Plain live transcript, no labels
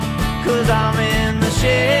'cause I'm in the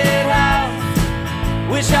shed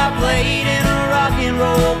house. Wish I played in a rock and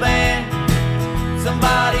roll band.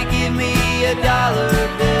 Somebody give me $1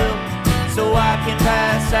 bill so I can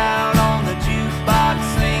pass out on the jukebox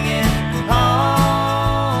singing honky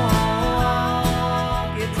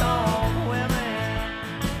tonk women.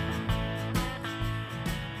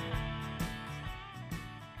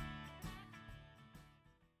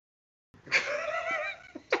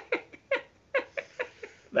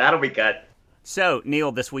 That'll be cut. So,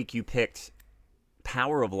 Neil, this week you picked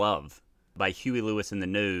Power of Love by Huey Lewis and the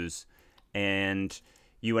News, and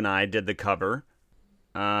you and I did the cover.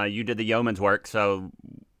 You did the yeoman's work, so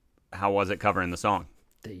how was it covering the song?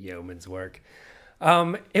 The yeoman's work.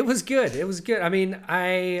 It was good. It was good. I mean,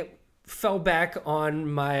 I fell back on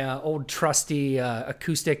my old trusty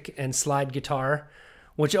acoustic and slide guitar,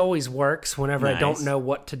 which always works whenever I don't know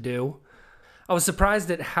what to do. I was surprised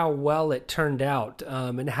at how well it turned out,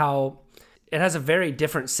 and how it has a very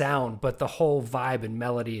different sound, but the whole vibe and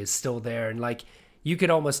melody is still there. And like, you could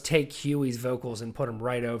almost take Huey's vocals and put them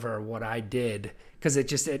right over what I did, because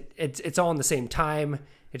it's all in the same time.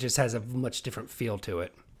 It just has a much different feel to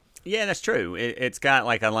it. Yeah, that's true. It's got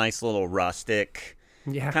like a nice little rustic,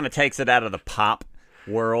 kind of takes it out of the pop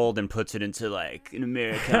world and puts it into like an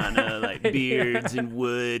Americana, like beards and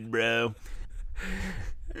wood, bro.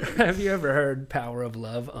 Have you ever heard Power of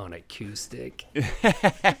Love on acoustic?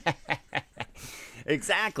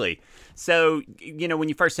 Exactly. So, you know, when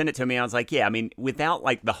you first sent it to me, I was like, yeah, I mean, without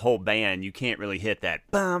like the whole band, you can't really hit that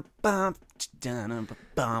bump, bump,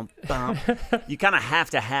 bump, bump. You kind of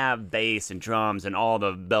have to have bass and drums and all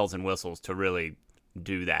the bells and whistles to really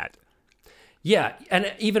do that. Yeah,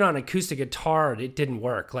 and even on acoustic guitar, it didn't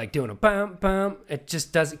work. Like doing a bump, bump, it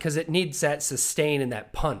just doesn't, because it needs that sustain and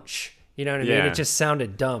that punch. You know what I mean? It just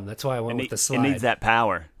sounded dumb. That's why I went with the slide. It needs that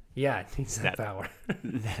power. Yeah, it needs that power.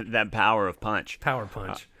 that power of punch. Power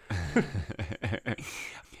punch.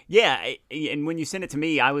 Yeah, and when you sent it to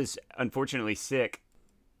me, I was unfortunately sick.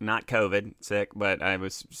 Not COVID sick, but I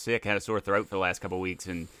was sick, had a sore throat for the last couple of weeks,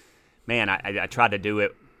 and man, I tried to do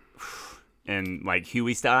it in like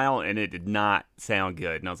Huey style, and it did not sound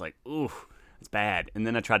good. And I was like, ooh, it's bad. And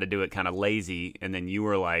then I tried to do it kind of lazy, and then you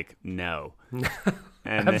were like, no.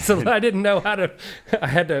 And absolutely, I didn't know how to. I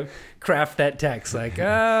had to craft that text. Like,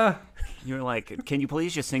 you were like, "Can you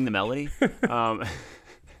please just sing the melody?"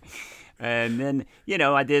 And then, you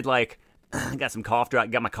know, I did like, got some cough drop,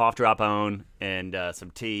 got my cough drop on, and some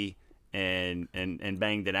tea, and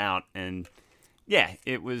banged it out, and yeah,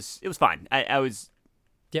 it was fine. I was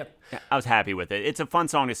happy with it. It's a fun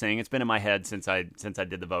song to sing. It's been in my head since I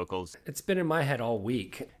did the vocals. It's been in my head all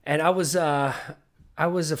week, and I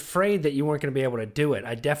was afraid that you weren't going to be able to do it.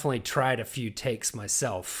 I definitely tried a few takes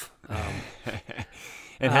myself.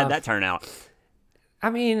 And how'd that turn out? I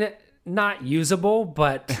mean, not usable,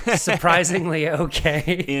 but surprisingly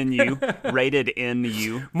okay. Rated in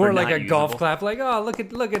you. More like a golf clap, like, oh, look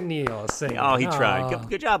at Neil singing. Oh, he tried.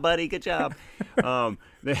 Good job, buddy. Good job.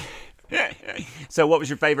 So what was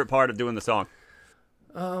your favorite part of doing the song?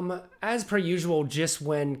 As per usual, just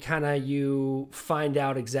when kind of you find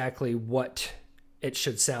out exactly what it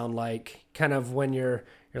should sound like, kind of when you're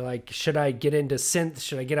like, should I get into synth?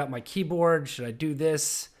 Should I get out my keyboard? Should I do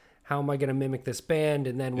this? How am I going to mimic this band?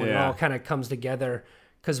 And then when it all kind of comes together,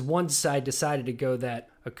 because once I decided to go that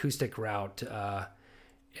acoustic route,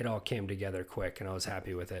 it all came together quick, and I was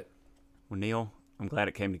happy with it. Well, Neil, I'm glad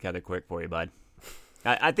it came together quick for you, bud.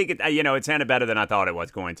 I think it sounded better than I thought it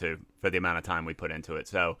was going to for the amount of time we put into it.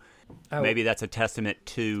 So maybe that's a testament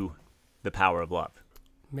to the power of love.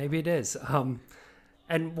 Maybe it is.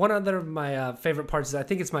 And one other of my favorite parts is I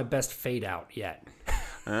think it's my best fade out yet.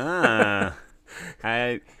 I'll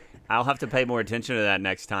have to pay more attention to that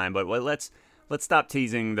next time. But let's stop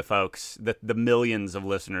teasing the folks, the millions of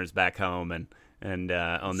listeners back home, and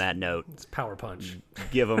on that note, it's power punch.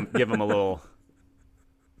 Give them a little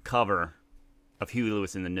cover of Huey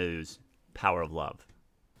Lewis and the News, Power of Love.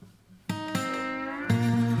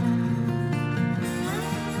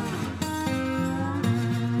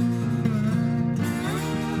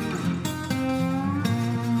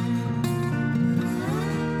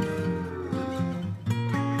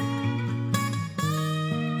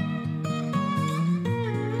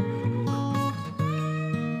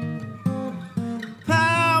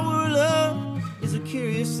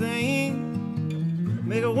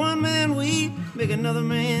 Make a one man weep, make another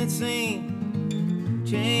man sing.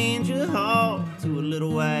 Change your heart to a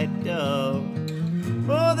little white dove.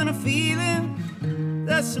 More than a feeling,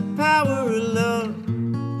 that's the power of love.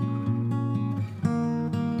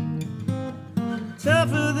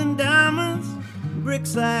 Tougher than diamonds,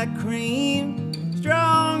 bricks like cream.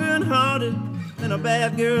 Strong and harder than a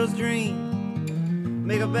bad girl's dream.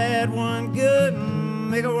 Make a bad one good and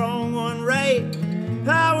make a wrong one right.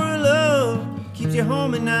 Power of love keeps you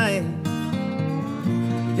home at night.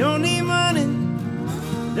 Don't need money,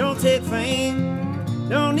 don't take fame.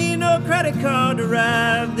 Don't need no credit card to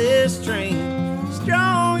ride this train.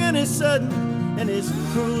 Strong and it's sudden and it's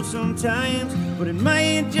cruel sometimes, but it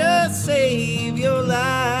might just save your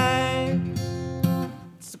life.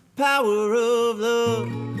 It's the power of love.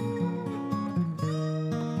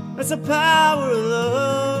 That's the power of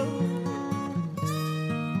love.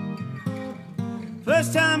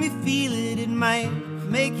 First time you feel it, it might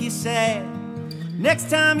make you sad. Next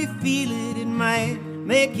time you feel it, it might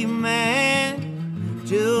make you mad.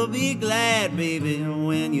 You'll be glad, baby,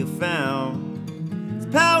 when you found the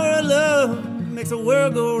power of love makes the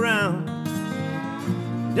world go round.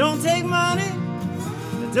 Don't take money,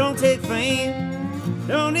 don't take fame.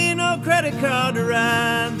 Don't need no credit card to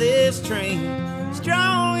ride this train.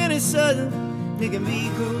 Strong and it's sudden, it can be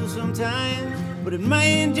cruel sometimes, but it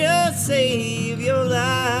might just save your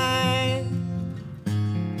life.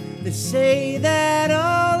 They say that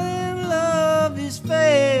all in love is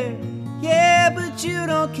fair. Yeah, but you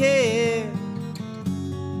don't care.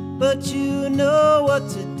 But you know what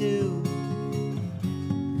to do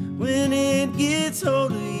when it gets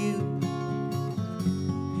hold of you.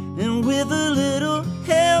 And with a little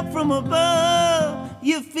help from above,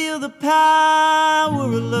 you feel the power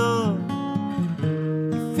of love.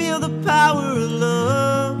 You feel the power of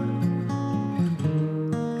love.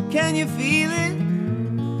 Can you feel it?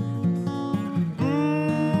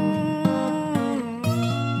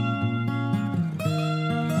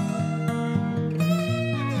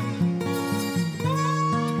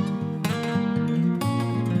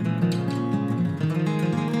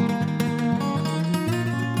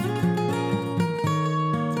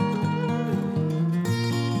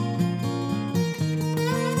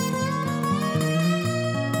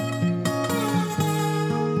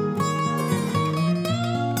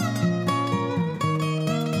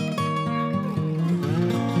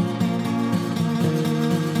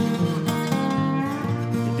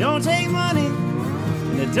 Don't take money,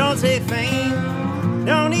 and it don't take fame.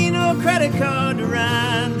 Don't need no credit card to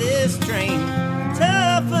ride this train.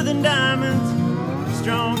 Tougher than diamonds,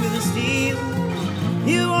 stronger than steel.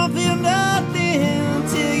 You won't feel nothing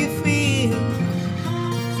until you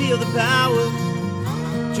feel the power.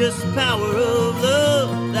 Just the power of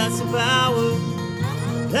love. That's the power.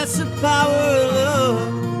 That's the power of love.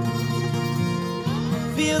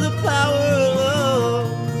 Feel the power of love.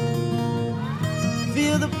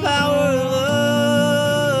 Feel the power of love.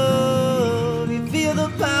 You feel the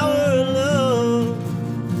power of love.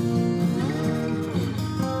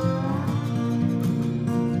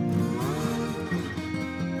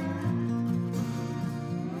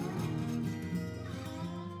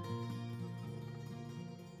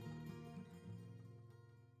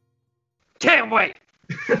 Can't wait.